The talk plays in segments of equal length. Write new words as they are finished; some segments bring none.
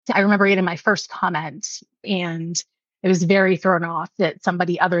I remember getting my first comment, and I was very thrown off that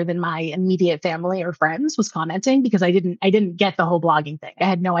somebody other than my immediate family or friends was commenting, because I didn't get the whole blogging thing. I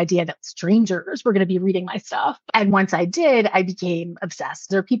had no idea that strangers were going to be reading my stuff. And once I did, I became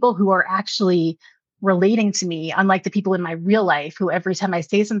obsessed. There are people who are actually relating to me, unlike the people in my real life who every time I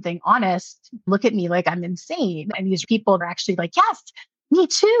say something honest, look at me like I'm insane. And these people are actually like, yes, me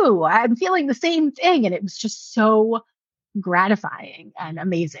too. I'm feeling the same thing. And it was just so gratifying and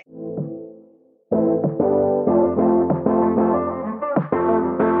amazing.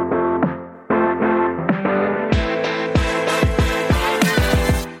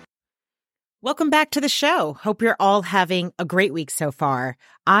 Welcome back to the show. Hope you're all having a great week so far.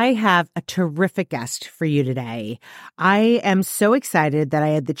 I have a terrific guest for you today. I am so excited that I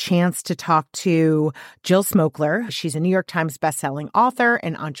had the chance to talk to Jill Smokler. She's a New York Times bestselling author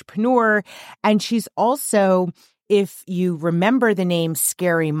and entrepreneur, and she's also, if you remember the name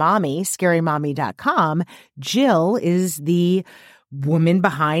Scary Mommy, scarymommy.com, Jill is the woman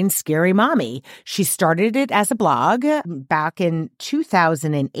behind Scary Mommy. She started it as a blog back in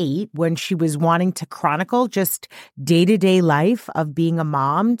 2008 when she was wanting to chronicle just day-to-day life of being a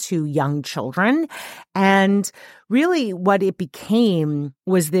mom to young children. And really what it became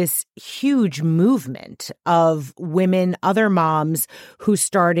was this huge movement of women, other moms who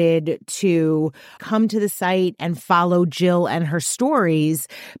started to come to the site and follow Jill and her stories,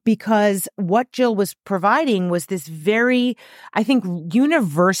 because what Jill was providing was this very, I think,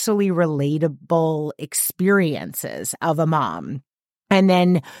 universally relatable experiences of a mom. And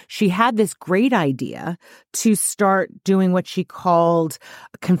then she had this great idea to start doing what she called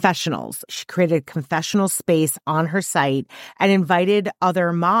confessionals. She created a confessional space on her site and invited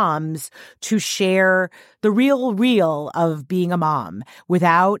other moms to share the real of being a mom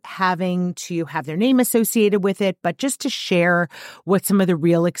without having to have their name associated with it, but just to share what some of the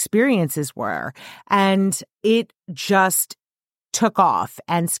real experiences were. And it just took off.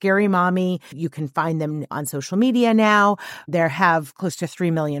 And Scary Mommy, you can find them on social media now. They have close to 3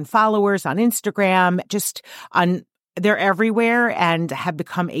 million followers on Instagram, they're everywhere and have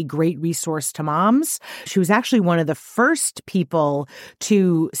become a great resource to moms. She was actually one of the first people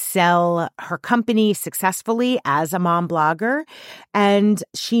to sell her company successfully as a mom blogger. And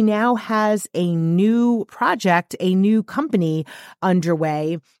she now has a new project, a new company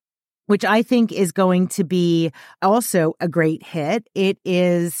underway, which I think is going to be also a great hit. It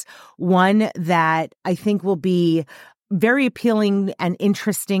is one that I think will be very appealing and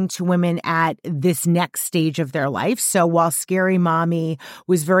interesting to women at this next stage of their life. So while Scary Mommy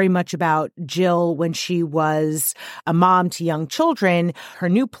was very much about Jill when she was a mom to young children, her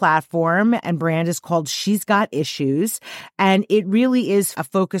new platform and brand is called She's Got Issues. And it really is a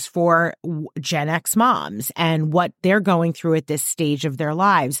focus for Gen X moms and what they're going through at this stage of their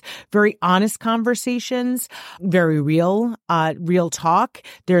lives. Very honest conversations, very real talk.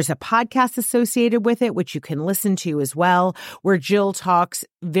 There's a podcast associated with it, which you can listen to as well, where Jill talks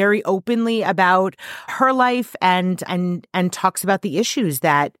very openly about her life and talks about the issues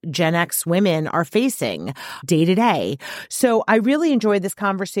that Gen X women are facing day to day. So I really enjoyed this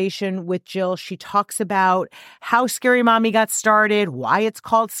conversation with Jill. She talks about how Scary Mommy got started, why it's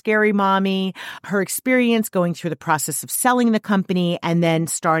called Scary Mommy, her experience going through the process of selling the company and then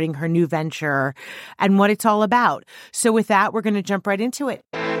starting her new venture and what it's all about. So with that, we're going to jump right into it.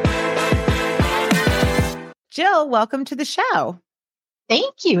 Jill, welcome to the show.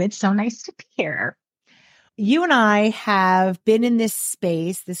 Thank you. It's so nice to be here. You and I have been in this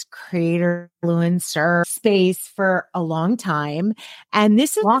space, this creator influencer space for a long time. And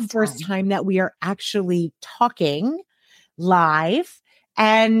this is the first time that we are actually talking live.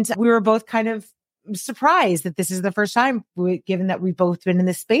 And we were both kind of surprised that this is the first time, given that we've both been in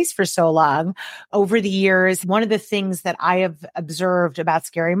this space for so long. Over the years, one of the things that I have observed about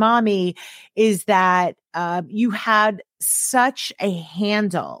Scary Mommy is that you had such a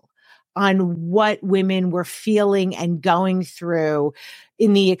handle on what women were feeling and going through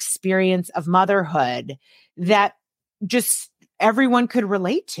in the experience of motherhood that just everyone could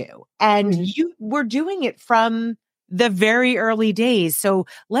relate to. And you were doing it from the very early days. So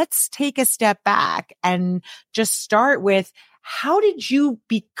let's take a step back and just start with, how did you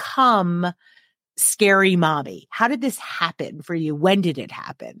become Scary Mommy? How did this happen for you? When did it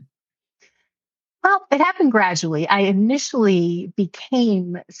happen? Well, it happened gradually. I initially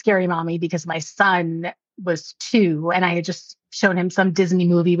became Scary Mommy because my son was 2 and I had just shown him some Disney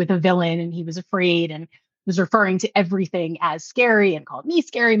movie with a villain and he was afraid and was referring to everything as scary and called me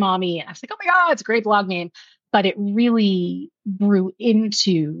Scary Mommy. And I was like, oh my God, it's a great blog name. But it really grew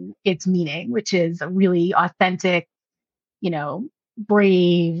into its meaning, which is a really authentic,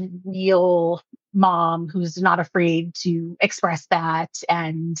 brave, real mom who's not afraid to express that.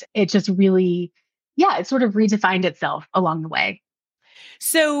 And it just really, yeah, it sort of redefined itself along the way.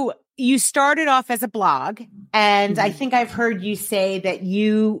 So you started off as a blog, and I Mhm. think I've heard you say that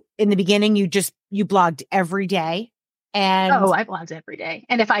in the beginning, you blogged every day. And Oh, I blogged every day.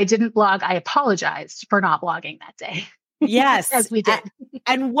 And if I didn't blog, I apologized for not blogging that day, yes. as we did.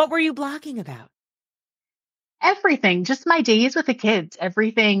 And what were you blogging about? Everything, just my days with the kids,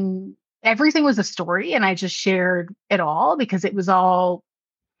 everything was a story. And I just shared it all because it was all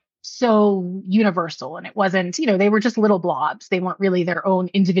so universal and it wasn't, they were just little blobs. They weren't really their own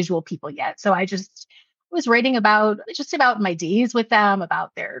individual people yet. So I just was writing about my days with them,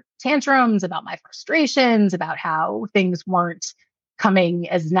 about their tantrums, about my frustrations, about how things weren't coming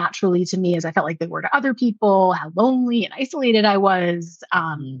as naturally to me as I felt like they were to other people, how lonely and isolated I was.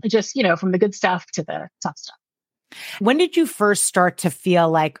 Just, from the good stuff to the tough stuff. When did you first start to feel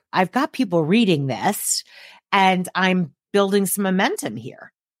like I've got people reading this and I'm building some momentum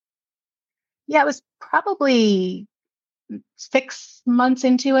here? Yeah, it was probably 6 months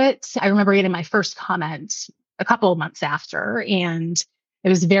into it. I remember getting my first comment a couple of months after, and I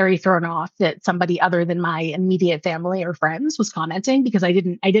was very thrown off that somebody other than my immediate family or friends was commenting because I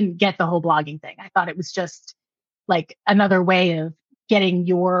didn't get the whole blogging thing. I thought it was just like another way of getting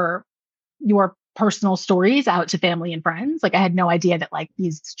your personal stories out to family and friends. Like I had no idea that like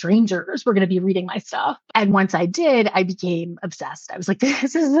these strangers were going to be reading my stuff. And once I did, I became obsessed. I was like,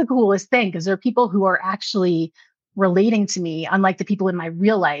 this is the coolest thing because there are people who are actually relating to me, unlike the people in my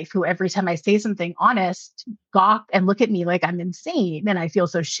real life who every time I say something honest, gawk and look at me like I'm insane and I feel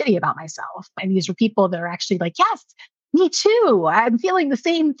so shitty about myself. And these are people that are actually like, yes, me too. I'm feeling the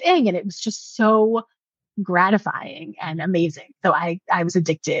same thing. And it was just so gratifying and amazing. So I was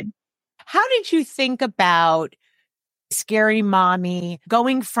addicted. How did you think about Scary Mommy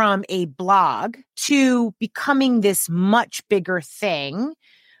going from a blog to becoming this much bigger thing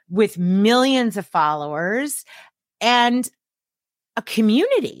with millions of followers and a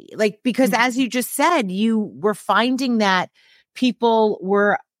community? Like, because as you just said, you were finding that people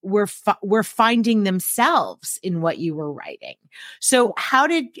were finding themselves in what you were writing. So how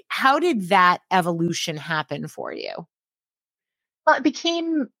did that evolution happen for you? Well, it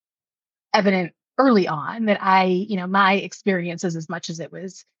became evident early on that my experiences, as much as it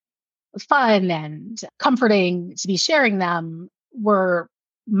was fun and comforting to be sharing them, were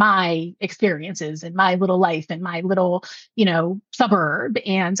my experiences and my little life and my little, suburb.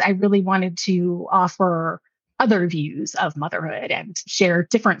 And I really wanted to offer other views of motherhood and share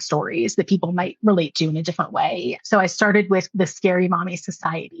different stories that people might relate to in a different way. So I started with the Scary Mommy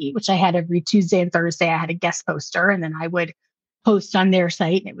Society, which I had every Tuesday and Thursday. I had a guest poster and then I would post on their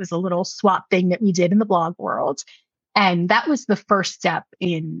site. And it was a little swap thing that we did in the blog world. And that was the first step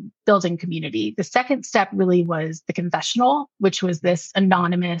in building community. The second step really was the confessional, which was this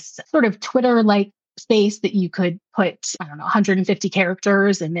anonymous sort of Twitter like space that you could put, I don't know, 150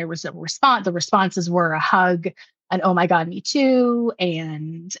 characters. And there was a response. The responses were a hug, an oh my God, me too,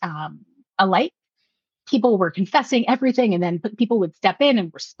 and a like. People were confessing everything. And then people would step in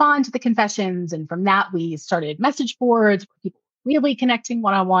and respond to the confessions. And from that, we started message boards where people were really connecting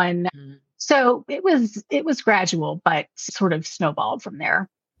one on one. So it was gradual, but sort of snowballed from there.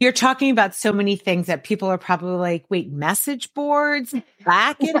 You're talking about so many things that people are probably like, wait, message boards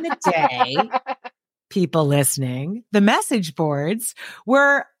back in the day, people listening, the message boards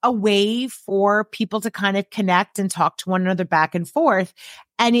were a way for people to kind of connect and talk to one another back and forth.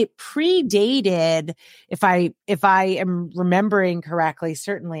 And it predated, if I am remembering correctly,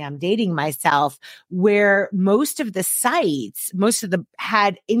 certainly I'm dating myself, where most of the sites,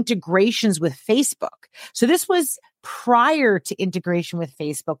 had integrations with Facebook. So this was prior to integration with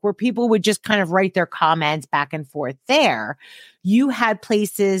Facebook, where people would just kind of write their comments back and forth there. You had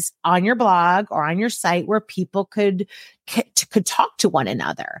places on your blog or on your site where people could talk to one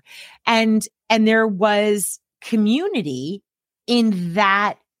another. And there was community in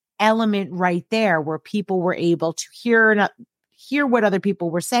that element right there where people were able to hear what other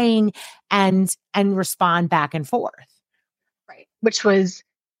people were saying and respond back and forth. Right. Which was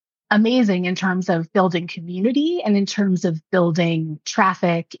amazing in terms of building community and in terms of building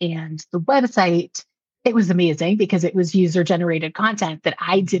traffic and the website. It was amazing because it was user generated content that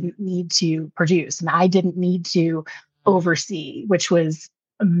I didn't need to produce and I didn't need to oversee, which was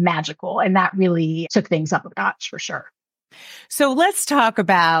magical. And that really took things up a notch for sure. So let's talk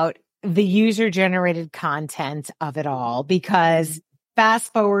about the user generated content of it all, because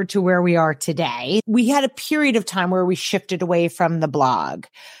fast forward to where we are today, we had a period of time where we shifted away from the blog,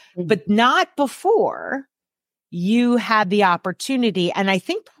 but not before you had the opportunity, and I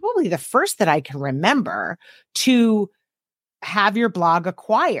think probably the first that I can remember, to have your blog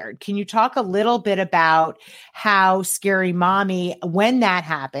acquired. Can you talk a little bit about how Scary Mommy, when that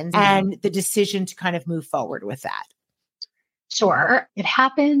happened, and the decision to kind of move forward with that? Sure. It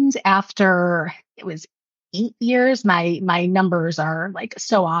happened after it was 8 years. My numbers are like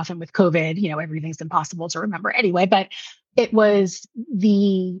so off, and with COVID, everything's impossible to remember anyway. But it was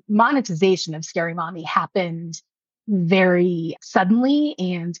the monetization of Scary Mommy happened very suddenly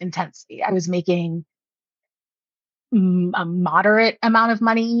and intensely. I was making a moderate amount of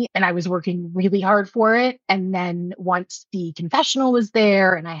money and I was working really hard for it. And then once the confessional was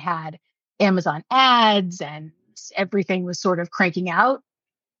there and I had Amazon ads and everything was sort of cranking out,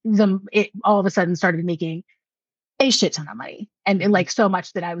 it all of a sudden started making a shit ton of money. And like so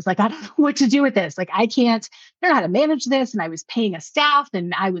much that I was like, I don't know what to do with this. Like, I don't know how to manage this. And I was paying a staff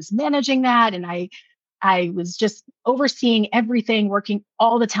and I was managing that. And I was just overseeing everything, working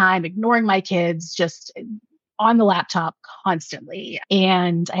all the time, ignoring my kids, just on the laptop constantly.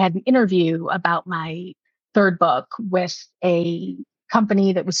 And I had an interview about my third book with a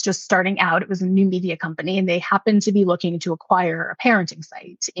company that was just starting out. It was a new media company, and they happened to be looking to acquire a parenting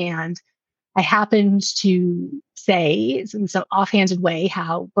site. And I happened to say in some offhanded way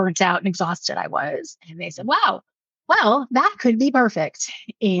how burnt out and exhausted I was. And they said, wow, well, that could be perfect.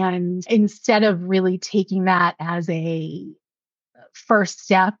 And instead of really taking that as a first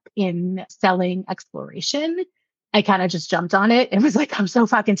step in selling exploration, I kind of just jumped on it and was like, I'm so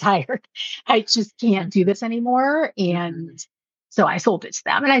fucking tired. I just can't do this anymore. And so I sold it to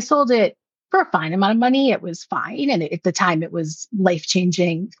them, and I sold it for a fine amount of money. It was fine. And at the time it was life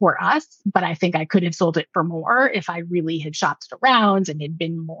changing for us, but I think I could have sold it for more if I really had shopped it around and had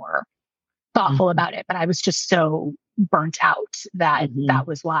been more thoughtful about it. But I was just so burnt out that that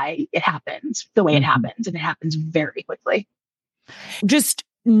was why it happened the way it happened. And it happens very quickly. Just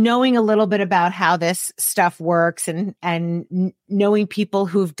knowing a little bit about how this stuff works and knowing people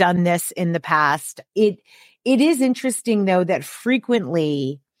who've done this in the past, it is interesting though that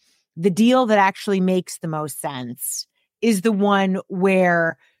frequently the deal that actually makes the most sense is the one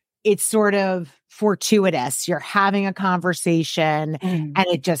where it's sort of fortuitous. You're having a conversation and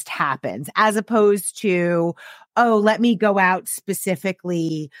it just happens, as opposed to, oh, let me go out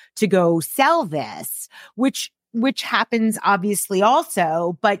specifically to go sell this, which happens obviously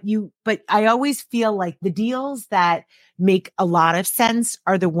also, but I always feel like the deals that make a lot of sense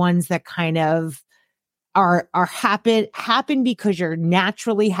are the ones that kind of are happen because you're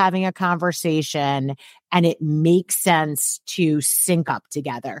naturally having a conversation and it makes sense to sync up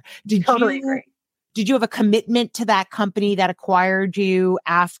together. Totally agree. Did you have a commitment to that company that acquired you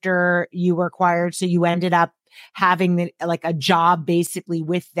after you were acquired? So you ended up having like a job basically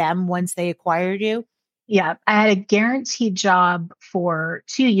with them once they acquired you? Yeah, I had a guaranteed job for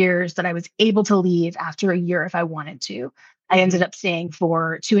 2 years that I was able to leave after a year if I wanted to. I ended up staying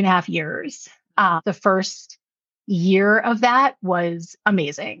for 2.5 years. The first year of that was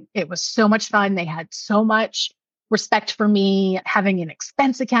amazing. It was so much fun. They had so much respect for me. Having an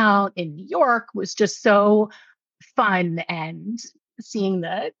expense account in New York was just so fun. And seeing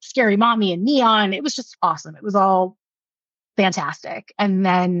the Scary Mommy and Neon, it was just awesome. It was all fantastic. And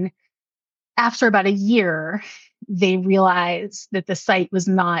then after about a year, they realized that the site was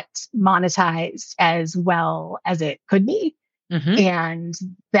not monetized as well as it could be. And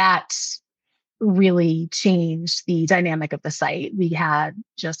that really changed the dynamic of the site. We had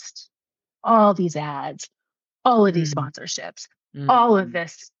just all these ads, all of these sponsorships, all of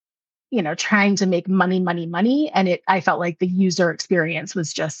this, trying to make money, money, money. And I felt like the user experience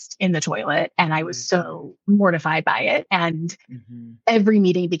was just in the toilet. And I was so mortified by it. And every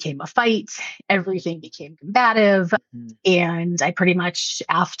meeting became a fight. Everything became combative. And I pretty much,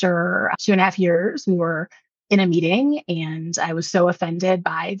 after 2.5 years, we were in a meeting and I was so offended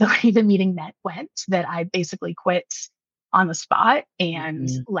by the way the meeting went that I basically quit on the spot and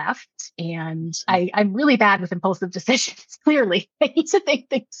left. And I'm really bad with impulsive decisions. Clearly, I need to think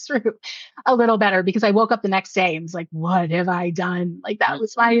things through a little better, because I woke up the next day and was like, what have I done? Like, that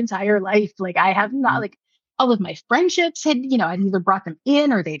was my entire life. Like, I have not, like, all of my friendships had, I'd either brought them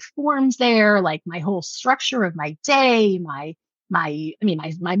in or they'd formed there. Like, my whole structure of my day, my money,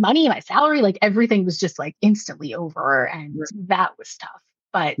 my salary, like everything was just like instantly over. And that was tough.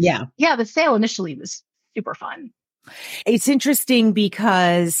 But yeah, the sale initially was super fun. It's interesting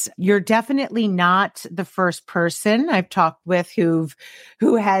because you're definitely not the first person I've talked with who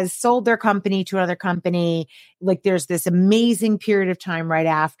has sold their company to another company. Like, there's this amazing period of time right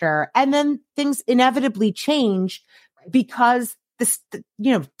after, and then things inevitably change because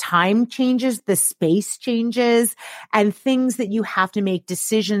time changes, the space changes, and things that you have to make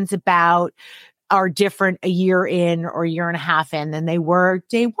decisions about are different a year in or a year and a half in than they were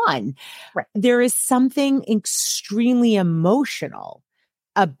day one. Right. There is something extremely emotional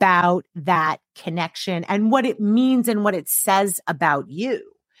about that connection and what it means and what it says about you.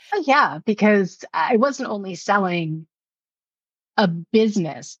 Oh, yeah, because I wasn't only selling a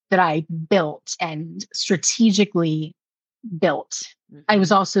business that I built and strategically built. I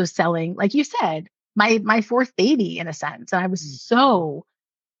was also selling, like you said, my fourth baby in a sense. And I was so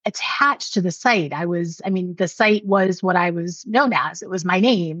attached to the site. The site was what I was known as. It was my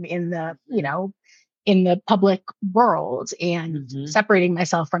name in the, in the public world, and separating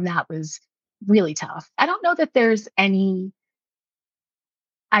myself from that was really tough. I don't know that there's any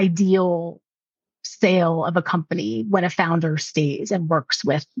ideal sale of a company when a founder stays and works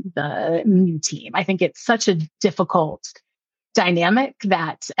with the new team. I think it's such a difficult dynamic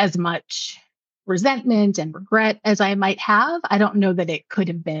that, as much resentment and regret as I might have, I don't know that it could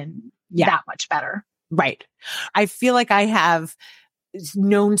have been that much better. Right. I feel like I have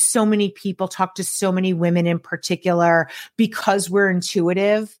known so many people, talked to so many women in particular, because we're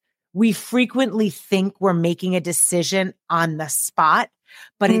intuitive. We frequently think we're making a decision on the spot,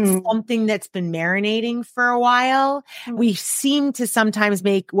 but it's something that's been marinating for a while. We seem to sometimes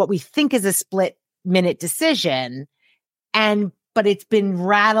make what we think is a split-minute decision, but it's been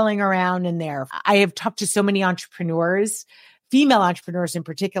rattling around in there. I have talked to so many entrepreneurs, female entrepreneurs in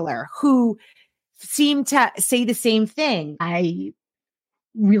particular, who seem to say the same thing. I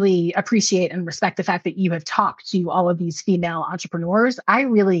really appreciate and respect the fact that you have talked to all of these female entrepreneurs. I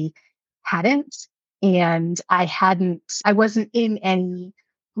really hadn't. And I wasn't in any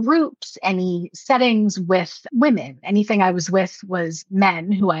groups, any settings with women. Anything I was with was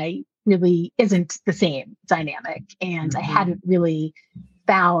men who I really isn't the same dynamic. And I hadn't really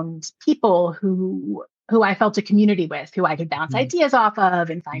found people who I felt a community with, who I could bounce ideas off of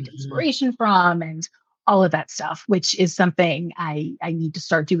and find inspiration from, and all of that stuff, which is something I need to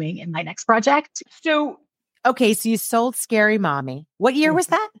start doing in my next project. So you sold Scary Mommy. What year was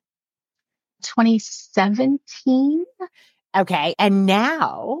that? 2017. Okay. And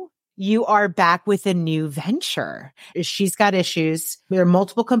now you are back with a new venture. She's Got Issues. There are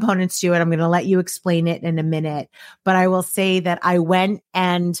multiple components to it. I'm going to let you explain it in a minute, but I will say that I went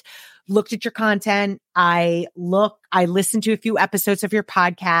and looked at your content. I listened to a few episodes of your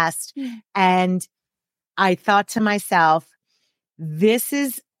podcast, and I thought to myself, this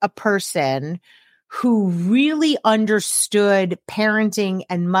is a person who really understood parenting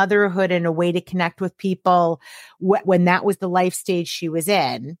and motherhood in a way to connect with people when that was the life stage she was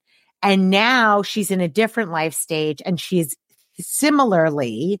in. And now she's in a different life stage, and she's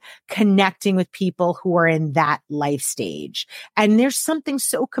similarly connecting with people who are in that life stage. And there's something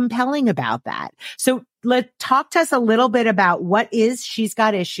so compelling about that. So talk to us a little bit about what is She's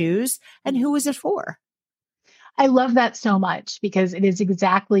Got Issues and who is it for? I love that so much, because it is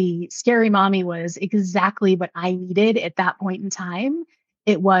Scary Mommy was exactly what I needed at that point in time.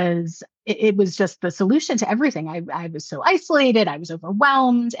 It was just the solution to everything. I was so isolated, I was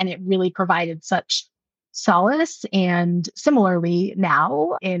overwhelmed, and it really provided such solace. And similarly,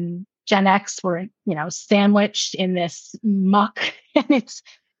 now in Gen X, we're, sandwiched in this muck, and it's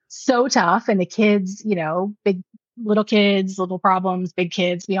so tough. And the kids, little kids, little problems, big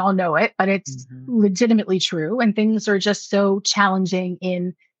kids, we all know it, but it's legitimately true. And things are just so challenging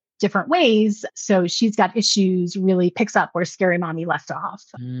in different ways. So She's Got Issues really picks up where Scary Mommy left off.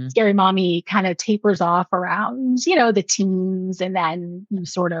 Scary Mommy kind of tapers off around, the teens, and then you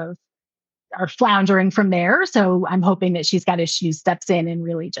sort of are floundering from there. So I'm hoping that She's Got Issues steps in and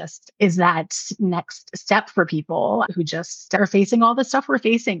really just is that next step for people who just are facing all the stuff we're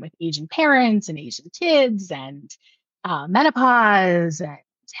facing with aging parents and aging kids and menopause and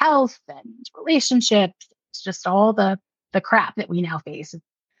health and relationships. It's just all the crap that we now face. It's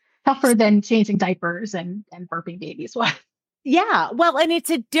tougher than changing diapers and burping babies. Yeah. Well, and it's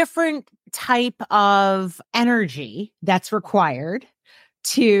a different type of energy that's required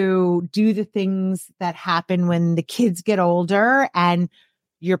to do the things that happen when the kids get older and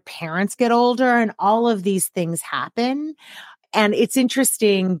your parents get older, and all of these things happen. And it's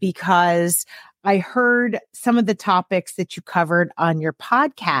interesting because I heard some of the topics that you covered on your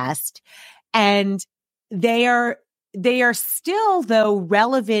podcast, and they are still, though,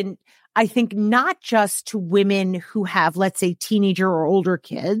 relevant, I think, not just to women who have, let's say, teenager or older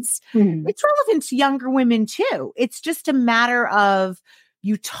kids. It's relevant to younger women too. It's just a matter of,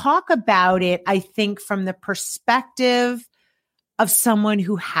 you talk about it, I think, from the perspective of someone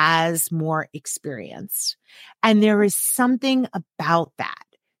who has more experience. And there is something about that.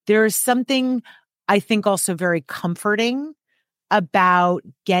 There is something, I think, also very comforting about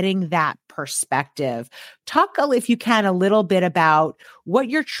getting that perspective. Talk, if you can, a little bit about what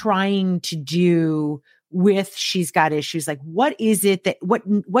you're trying to do with She's Got Issues. Like, what is it that,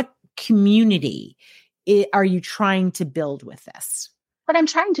 what community are you trying to build with this? What I'm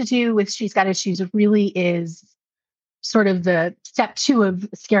trying to do with She's Got Issues really is sort of the step 2 of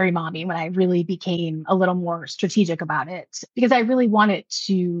Scary Mommy, when I really became a little more strategic about it, because I really wanted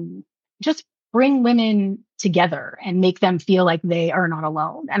to just bring women together and make them feel like they are not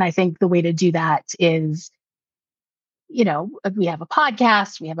alone. And I think the way to do that is, we have a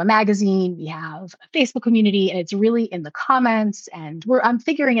podcast, we have a magazine, we have a Facebook community, and it's really in the comments. And I'm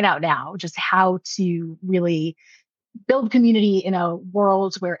figuring it out now, just how to really build community in a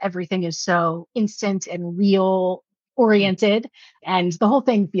world where everything is so instant and real oriented. And the whole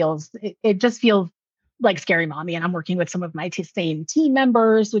thing it just feels like Scary Mommy. And I'm working with some of my same team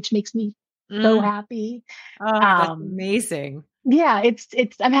members, which makes me so happy. Oh, that's amazing. Yeah,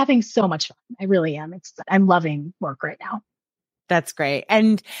 I'm having so much fun. I really am. I'm loving work right now. That's great.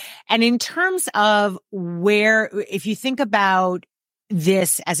 And in terms of if you think about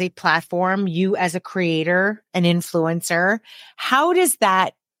this as a platform, you as a creator, an influencer, how does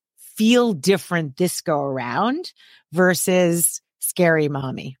that feel different this go around versus Scary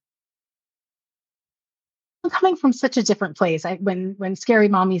Mommy? I'm coming from such a different place. When Scary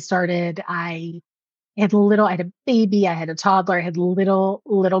Mommy started, I had a baby, I had a toddler, I had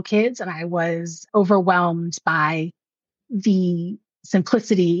little kids, and I was overwhelmed by the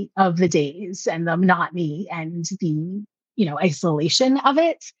simplicity of the days and the monotony and the, isolation of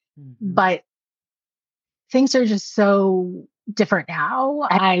it. Mm-hmm. But things are just so different now.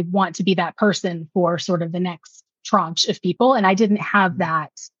 I want to be that person for sort of the next tranche of people. And I didn't have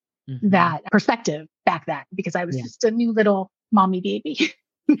that perspective back then, because I was just a new little mommy baby.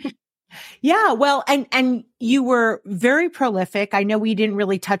 Yeah, well, and you were very prolific. I know we didn't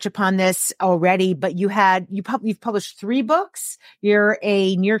really touch upon this already, but you've published 3 books. You're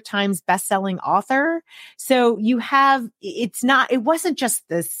a New York Times bestselling author. So it wasn't just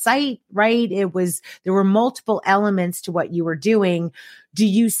the site, right? There were multiple elements to what you were doing. Do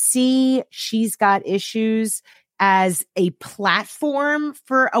you see She's Got Issues as a platform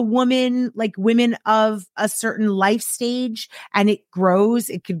for women of a certain life stage, and it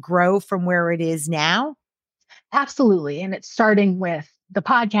could grow from where it is now? Absolutely. And it's starting with the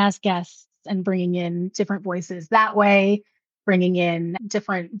podcast guests and bringing in different voices that way, bringing in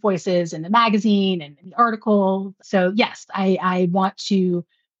different voices in the magazine and in the article. So yes, I want to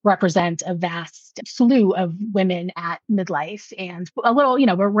represent a vast slew of women at midlife, and a little,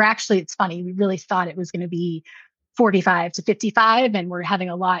 we're actually, it's funny, we really thought it was going to be 45 to 55, and we're having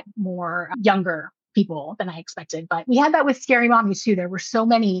a lot more younger people than I expected. But we had that with Scary Mommy too. There were so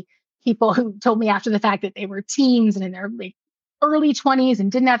many people who told me after the fact that they were teens and in their early 20s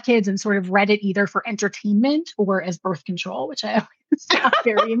and didn't have kids, and sort of read it either for entertainment or as birth control, which I always found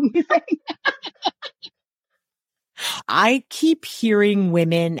very amusing. I keep hearing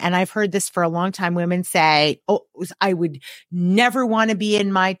women, and I've heard this for a long time, women say, "Oh, I would never want to be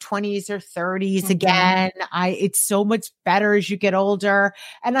in my 20s or 30s again. It's so much better as you get older."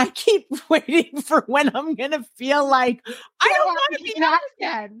 And I keep waiting for when I'm going to feel like I don't want to be that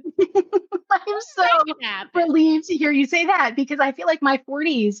again. I'm so relieved to hear you say that, because I feel like my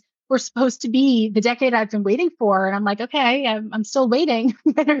 40s were supposed to be the decade I've been waiting for. And I'm like, okay, I'm still waiting.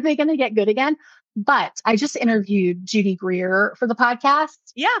 When are they going to get good again? But I just interviewed Judy Greer for the podcast.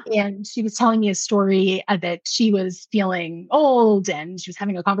 Yeah. And she was telling me a story that she was feeling old, and she was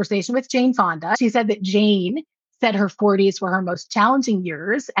having a conversation with Jane Fonda. She said that Jane said her 40s were her most challenging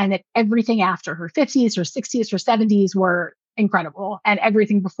years, and that everything after her 50s or 60s or 70s were incredible. And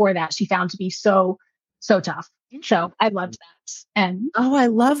everything before that she found to be so, so tough. So I loved that. And I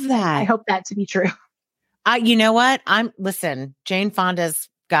love that. I hope that to be true. You know what? Listen, Jane Fonda's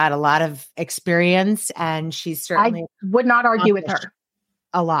got a lot of experience, and she's certainly, I would not argue with her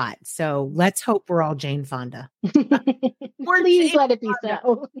a lot. So let's hope we're all Jane Fonda. Please let it be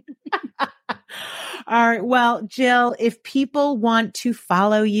so. All right. Well, Jill, if people want to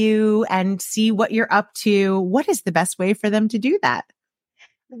follow you and see what you're up to, what is the best way for them to do that?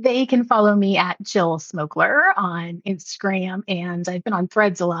 They can follow me at Jill Smokler on Instagram. And I've been on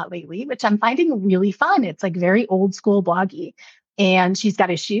Threads a lot lately, which I'm finding really fun. It's like very old school bloggy. And She's Got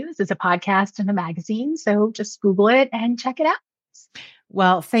Issues is a podcast and a magazine. So just Google it and check it out.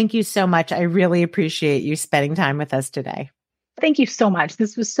 Well, thank you so much. I really appreciate you spending time with us today. Thank you so much.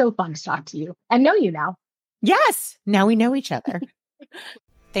 This was so fun to talk to you and know you now. Yes. Now we know each other.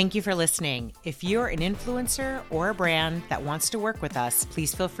 Thank you for listening. If you're an influencer or a brand that wants to work with us,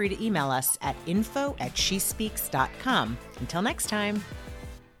 please feel free to email us at info@shespeaks.com. Until next time.